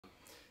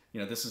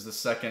this is the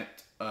second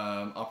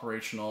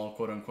operational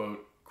quote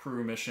unquote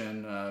crew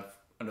mission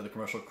under the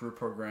Commercial Crew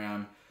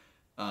Program.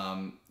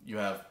 You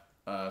have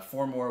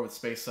four more with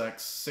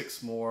SpaceX,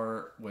 six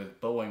more with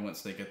Boeing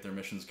once they get their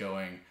missions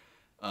going.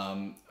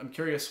 I'm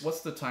curious,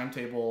 what's the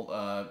timetable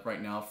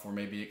right now for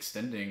maybe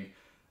extending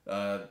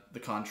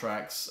the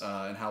contracts,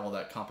 and how will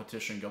that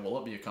competition go? Will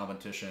it be a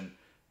competition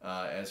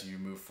as you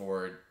move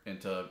forward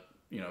into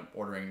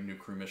ordering new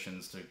crew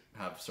missions to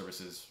have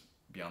services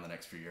beyond the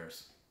next few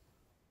years?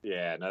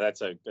 Yeah, no,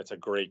 that's a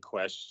great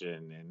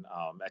question, and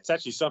it's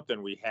actually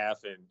something we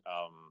haven't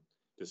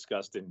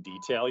discussed in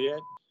detail yet.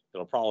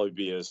 It'll probably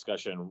be a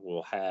discussion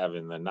we'll have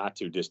in the not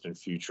too distant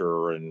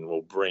future, and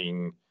we'll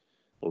bring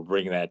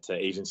that to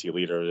agency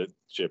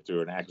leadership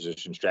through an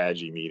acquisition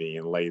strategy meeting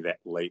and lay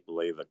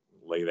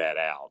that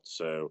out.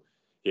 So,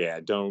 yeah,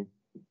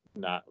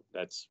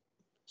 that's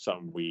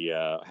something we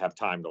have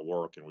time to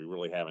work, and we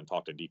really haven't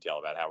talked in detail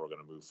about how we're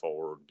going to move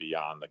forward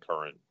beyond the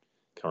current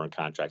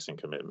contracts and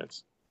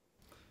commitments.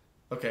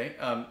 Okay,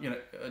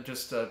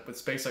 just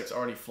with SpaceX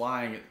already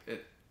flying,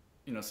 it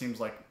seems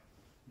like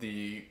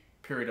the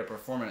period of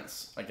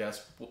performance, I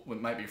guess,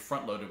 might be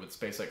front loaded with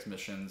SpaceX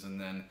missions,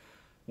 and then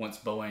once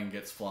Boeing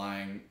gets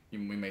flying, we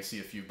may see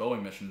a few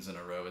Boeing missions in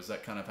a row. Is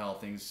that kind of how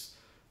things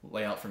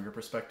lay out from your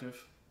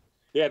perspective?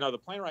 Yeah, no, the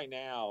plan right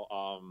now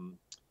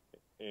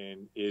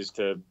and is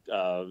to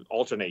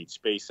alternate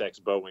SpaceX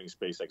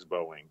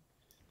Boeing.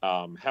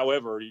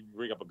 However, you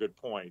bring up a good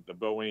point. The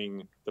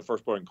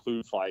first Boeing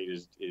crew flight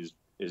is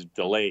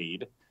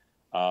delayed,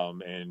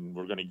 and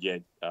we're going to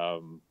get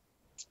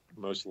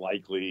most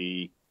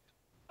likely,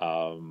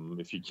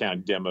 if you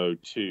count Demo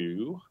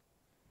 2,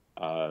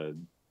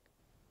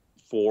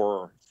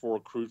 four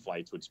crew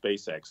flights with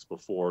SpaceX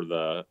before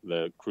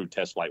the crew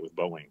test flight with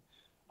Boeing.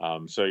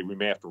 So we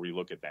may have to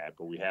relook at that,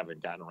 but we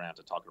haven't gotten around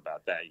to talking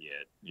about that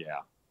yet.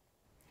 Yeah.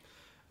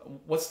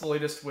 What's the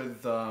latest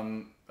with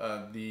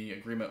the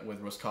agreement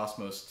with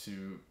Roscosmos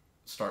to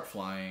start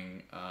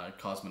flying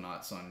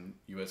cosmonauts on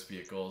U.S.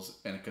 vehicles,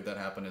 and could that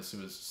happen as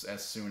soon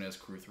as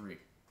Crew 3?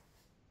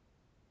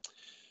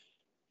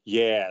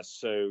 Yeah.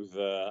 So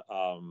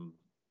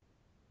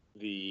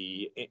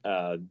the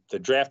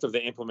draft of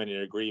the implementing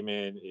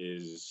agreement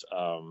is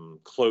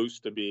close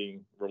to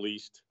being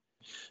released.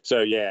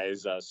 So yeah,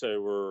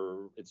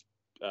 we're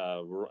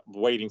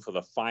waiting for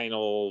the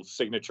final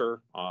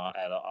signature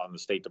from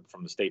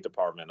the State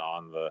Department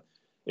on the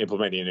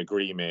implementing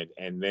agreement,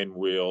 and then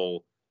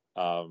we'll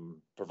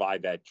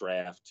provide that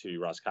draft to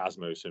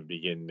Roscosmos and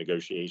begin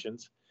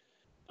negotiations.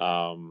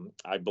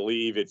 I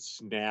believe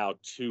it's now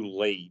too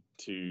late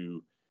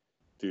to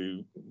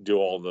do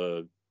all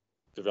the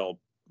develop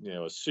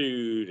a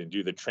suit and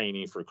do the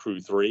training for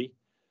Crew 3.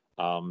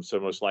 So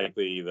most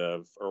likely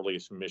the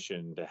earliest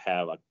mission to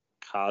have a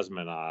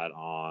cosmonaut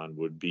on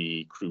would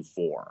be Crew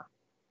 4.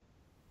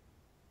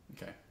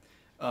 Okay.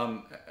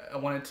 I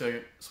wanted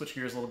to switch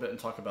gears a little bit and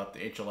talk about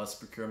the HLS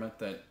procurement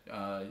that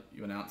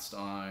you announced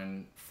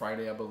on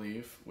Friday, I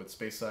believe, with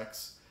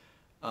SpaceX.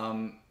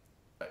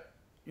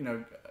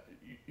 You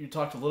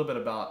talked a little bit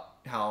about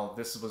how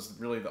this was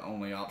really the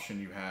only option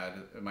you had.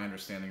 In my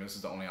understanding, this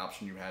is the only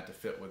option you had to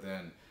fit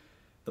within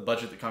the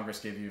budget that Congress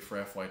gave you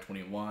for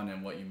FY21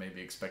 and what you may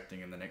be expecting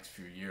in the next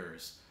few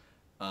years.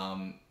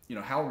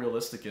 How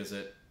realistic is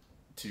it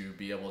to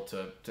be able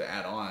to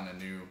add on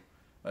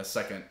a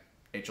second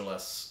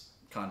HLS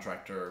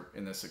contractor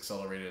in this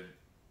accelerated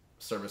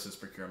services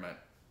procurement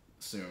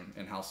soon,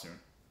 and how soon?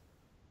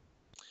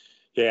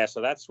 Yeah, so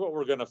that's what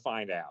we're going to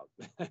find out.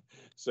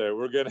 So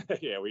we're going to,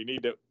 yeah, we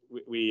need to,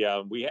 we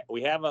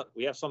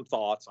have some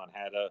thoughts on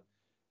how to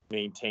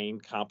maintain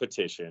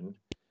competition,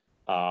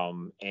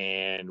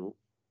 and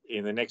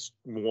in the next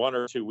 1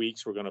 or 2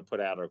 weeks, we're going to put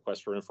out a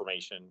request for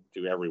information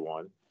to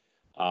everyone,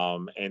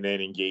 and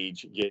then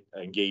engage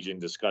in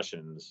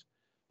discussions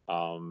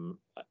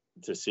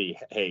to see,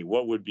 hey,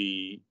 what would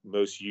be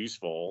most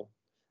useful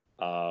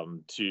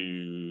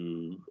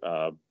to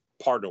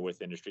partner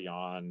with industry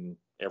on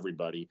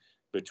everybody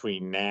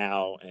between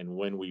now and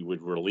when we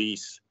would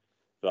release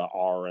the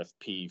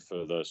RFP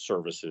for the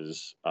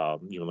services,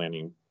 human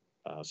landing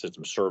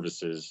system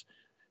services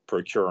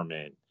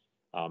procurement.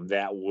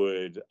 That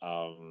would,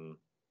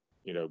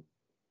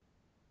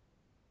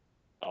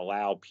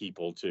 allow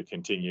people to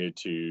continue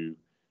to,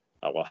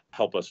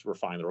 help us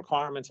refine the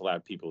requirements, allow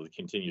people to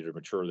continue to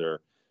mature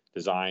their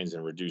designs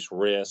and reduce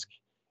risk,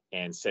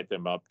 and set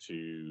them up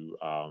to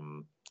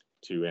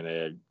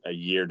in a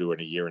year to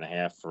a year and a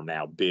half from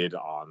now bid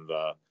on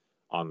the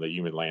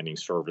human landing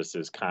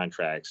services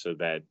contract, so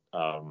that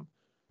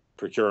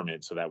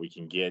procurement, so that we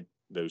can get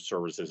those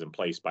services in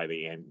place by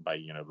the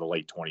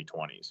late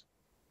 2020s.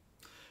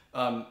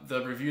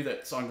 The review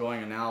that's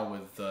ongoing now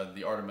with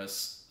the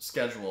Artemis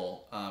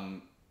schedule, I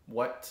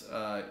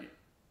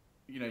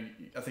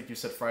think you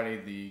said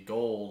Friday the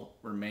goal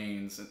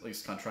remains, at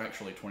least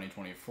contractually,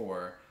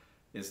 2024.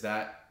 Is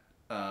that,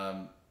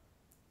 is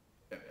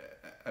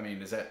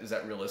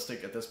that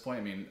realistic at this point?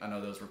 I mean, I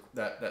know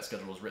that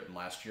schedule was written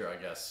last year, I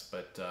guess,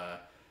 but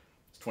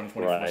is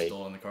 2024 Right.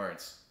 still in the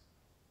cards?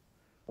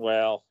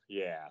 Well,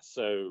 yeah.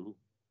 So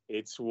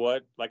it's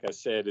what, like I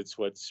said, it's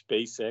what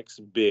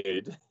SpaceX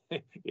bid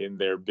in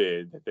their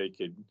bid that they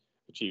could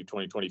achieve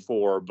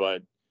 2024.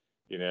 But,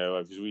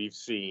 as we've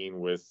seen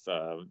with,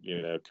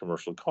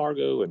 commercial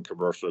cargo and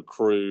commercial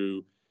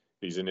crew,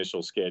 these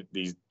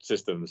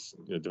systems,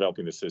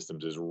 developing the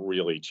systems is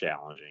really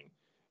challenging,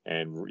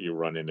 and you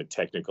run into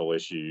technical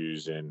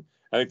issues. And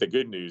I think the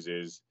good news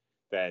is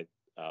that,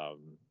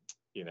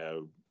 you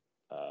know,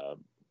 uh,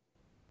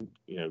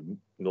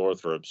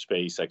 Northrop,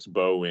 SpaceX,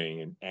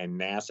 Boeing,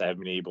 and NASA have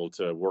been able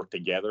to work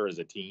together as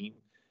a team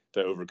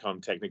to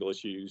overcome technical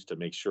issues to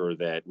make sure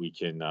that we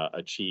can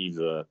achieve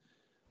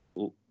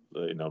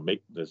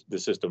make the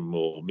system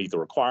will meet the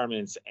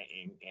requirements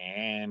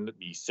and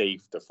be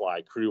safe to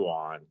fly crew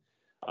on.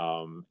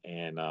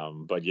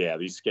 But yeah,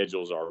 the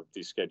schedules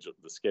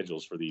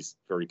for these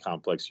very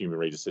complex human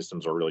rated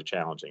systems are really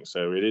challenging.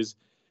 So it is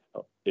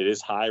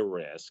high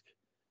risk.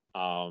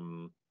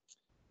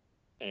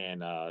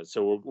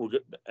 So we're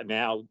good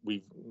now.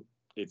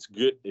 It's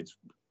good. It's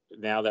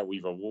now that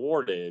we've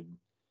awarded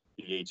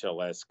the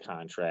HLS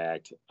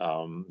contract.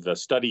 The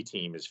study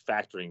team is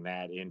factoring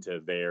that into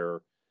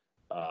their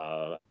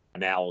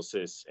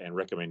analysis and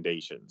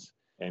recommendations,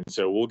 and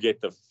so we'll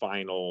get the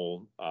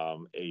final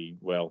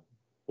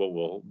what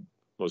will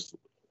most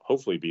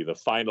hopefully be the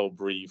final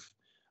brief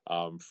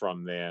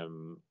from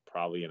them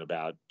probably in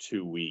about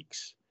 2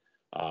 weeks.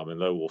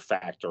 And they will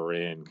factor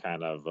in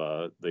kind of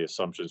the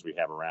assumptions we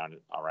have around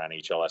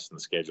HLS and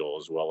the schedule,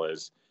 as well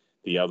as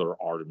the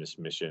other Artemis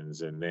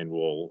missions, and then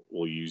we'll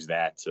use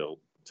that to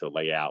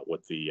lay out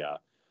what the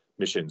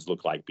missions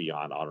look like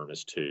beyond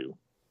Artemis 2.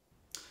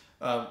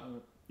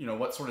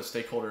 What sort of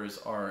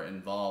stakeholders are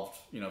involved?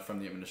 From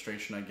the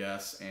administration, I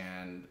guess,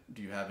 and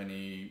do you have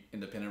any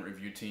independent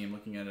review team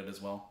looking at it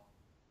as well?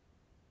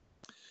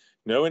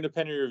 No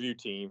independent review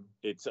team.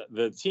 It's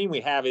the team we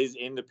have is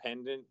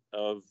independent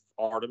of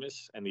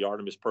Artemis and the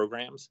Artemis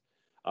programs,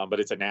 but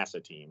it's a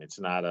NASA team. It's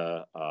not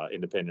a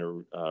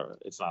independent.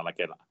 It's not like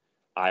an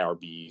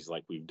IRBs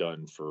like we've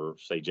done for,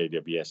 say,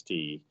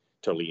 JWST,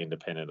 totally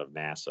independent of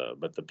NASA.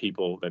 But the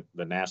people that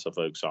the NASA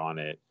folks on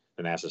it,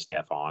 the NASA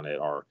staff on it,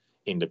 are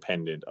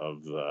independent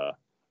of the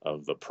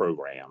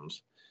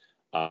programs.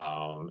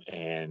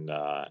 And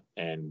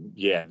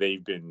yeah,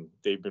 they've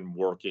been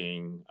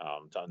working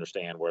to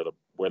understand where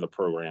the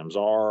programs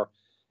are,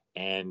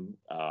 and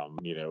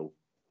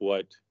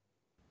what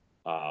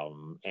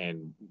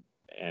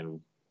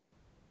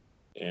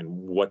and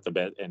what the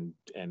best, and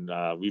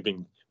we've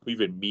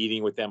been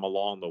meeting with them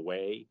along the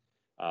way,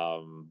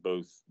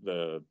 both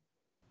the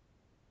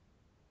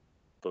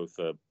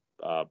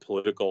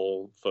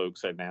political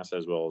folks at NASA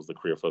as well as the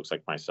career folks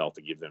like myself,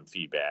 to give them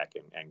feedback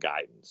and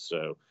guidance.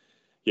 So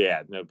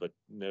yeah,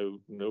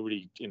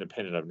 nobody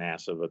independent of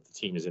NASA, but the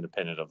team is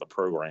independent of the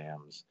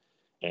programs,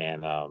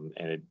 and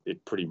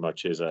it pretty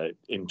much is a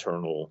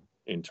internal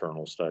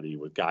study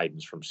with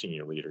guidance from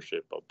senior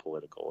leadership, both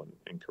political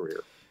and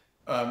career.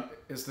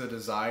 Is the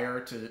desire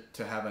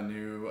to have a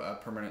new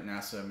permanent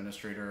NASA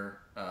administrator,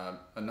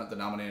 the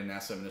nominated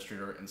NASA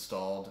administrator,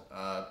 installed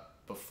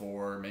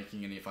before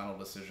making any final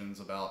decisions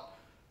about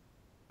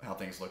how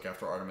things look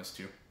after Artemis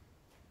 2?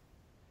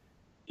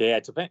 Yeah,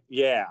 it depends.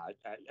 Yeah,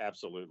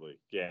 absolutely.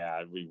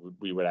 Yeah,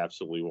 we would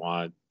absolutely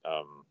want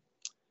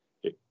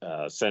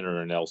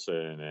Senator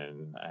Nelson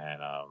and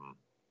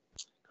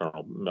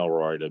Colonel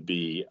Melroy to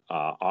be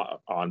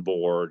on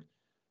board.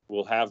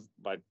 We'll have,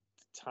 by the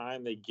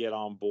time they get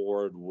on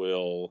board,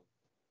 we'll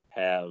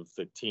have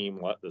the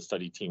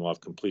study team will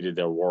have completed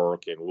their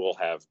work, and we'll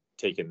have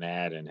taken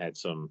that and had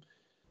some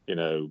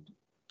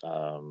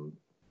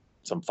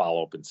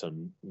follow-up and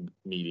some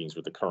meetings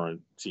with the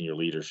current senior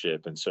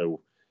leadership. And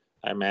so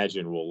I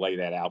imagine we'll lay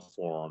that out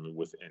for them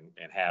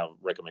and have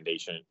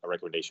recommendation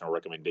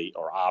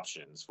or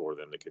options for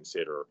them to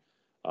consider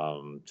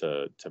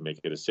to make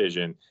a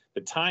decision.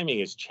 The timing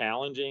is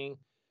challenging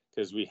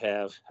because we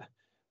have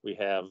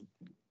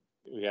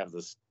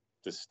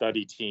the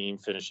study team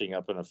finishing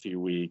up in a few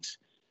weeks.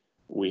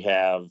 We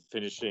have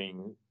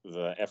finishing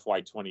the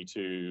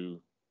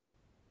FY22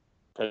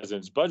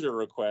 President's budget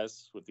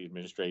requests with the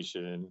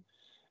administration,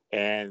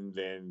 and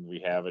then we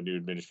have a new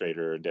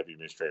administrator and deputy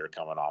administrator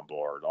coming on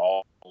board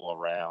all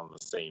around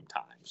the same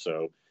time.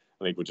 So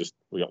I think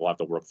we'll have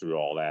to work through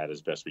all that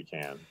as best we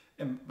can.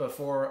 And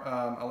before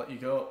I'll let you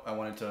go, I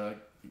wanted to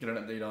get an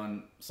update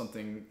on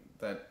something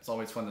that's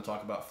always fun to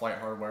talk about: flight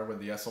hardware, with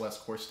the SLS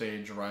core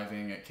stage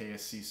arriving at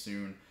KSC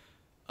soon.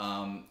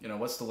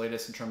 What's the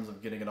latest in terms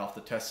of getting it off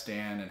the test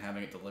stand and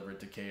having it delivered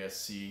to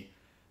KSC?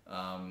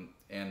 Are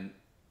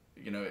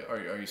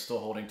you still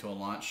holding to a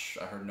launch?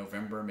 I heard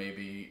November,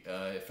 maybe,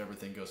 if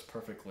everything goes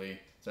perfectly.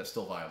 Is that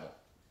still viable?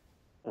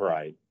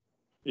 Right.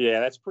 Yeah,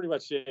 that's pretty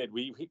much it.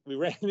 We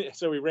ran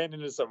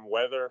into some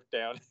weather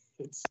down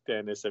in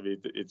Stennis. I mean,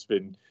 it's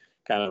been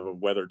kind of a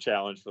weather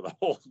challenge for the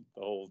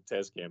whole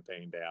test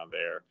campaign down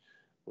there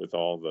with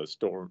all the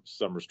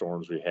summer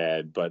storms we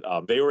had. But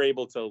they were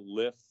able to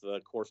lift the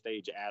core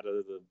stage out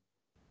of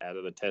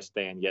the test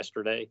stand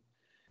yesterday.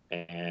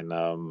 And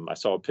I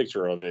saw a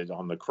picture of it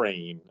on the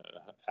crane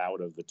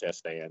out of the test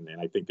stand,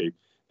 and I think they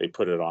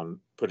put it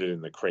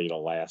in the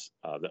cradle last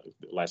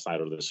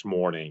night or this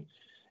morning,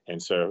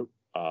 and so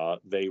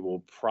they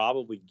will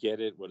probably get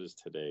it. What is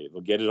today?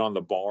 They'll get it on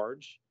the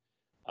barge,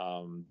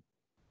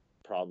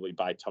 probably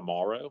by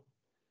tomorrow,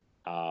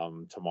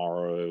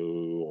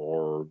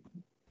 or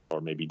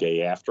maybe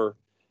day after,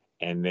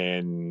 and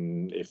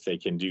then if they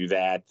can do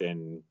that,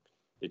 then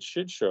it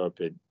should show up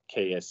at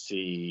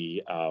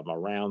KSC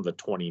around the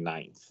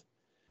 29th.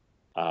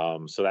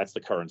 So that's the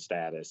current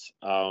status.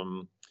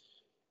 And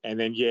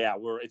then, yeah,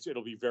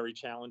 it'll be very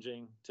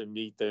challenging to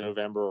meet the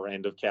November or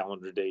end of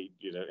calendar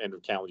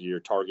year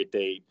target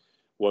date.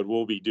 What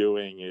we'll be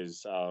doing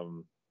is,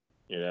 for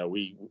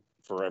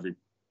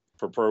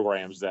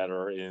programs that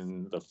are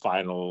in the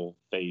final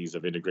phase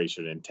of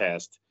integration and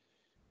test,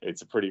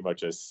 it's pretty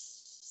much a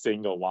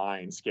single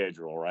line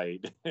schedule,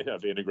 right,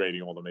 of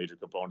integrating all the major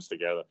components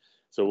together.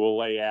 So we'll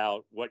lay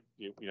out what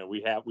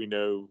we have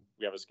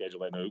a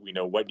schedule. We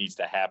know what needs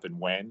to happen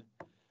when,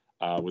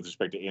 with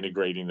respect to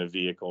integrating the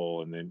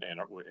vehicle, and then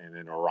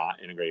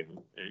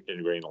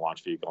integrating the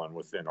launch vehicle, and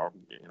within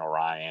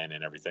Orion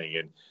and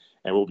everything,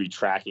 and we'll be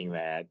tracking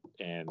that.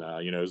 And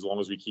as long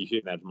as we keep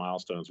hitting that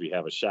milestones, we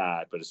have a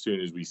shot. But as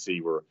soon as we see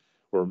we're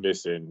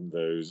missing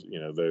those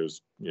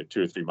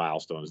 2 or 3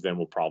 milestones, then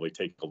we'll probably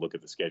take a look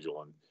at the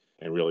schedule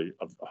and really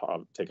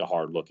take a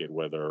hard look at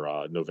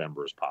whether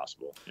November is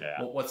possible. Yeah.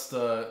 Well, what's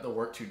the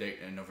work to date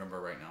in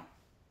November right now?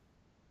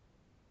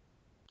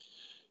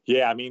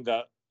 Yeah, I mean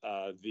the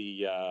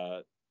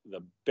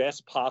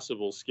best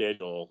possible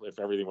schedule, if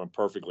everything went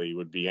perfectly,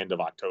 would be end of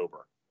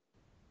October.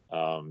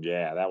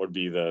 That would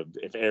be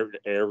if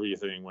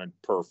everything went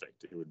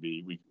perfect, it would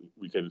be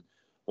we could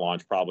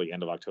launch probably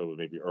end of October,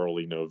 maybe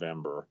early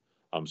November.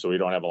 So we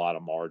don't have a lot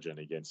of margin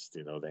against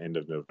the end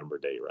of November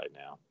date right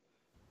now.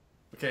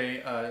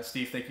 Okay,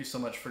 Steve, thank you so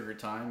much for your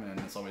time, and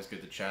it's always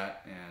good to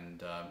chat,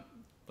 and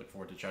look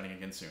forward to chatting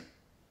again soon.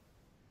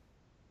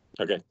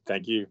 Okay,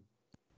 thank you.